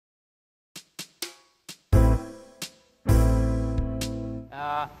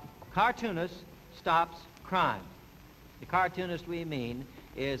cartoonist stops crime. The cartoonist we mean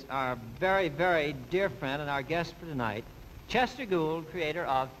is our very, very dear friend and our guest for tonight, Chester Gould, creator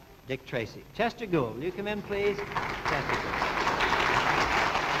of Dick Tracy. Chester Gould, will you come in, please? Chester Gould.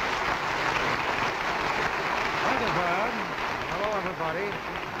 Thank you, Brad. Hello, everybody.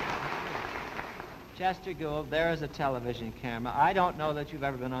 Chester Gould, there is a television camera. I don't know that you've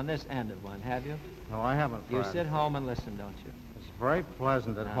ever been on this end of one, have you? No, I haven't, Brad. You sit home and listen, don't you? It's very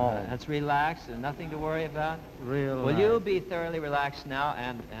pleasant at home. That's relaxed and nothing to worry about? Real Will you be thoroughly relaxed now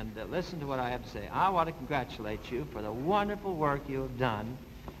and listen to what I have to say? I want to congratulate you for the wonderful work you have done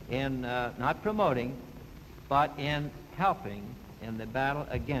in not promoting, but in helping in the battle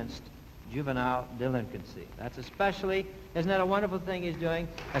against juvenile delinquency. That's especially, isn't that a wonderful thing he's doing?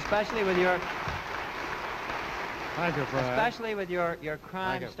 Especially with your... Thank you, Fred. Especially with your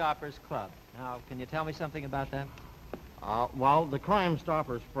Crime Stoppers Club. Now, can you tell me something about that? Well, the Crime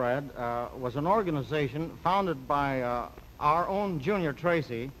Stoppers, Fred, was an organization founded by our own Junior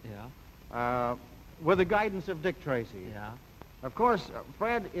Tracy. Yeah. With the guidance of Dick Tracy. Yeah. Of course,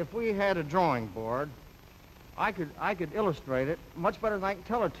 Fred, if we had a drawing board, I could illustrate it much better than I can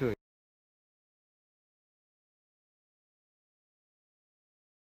tell it to you.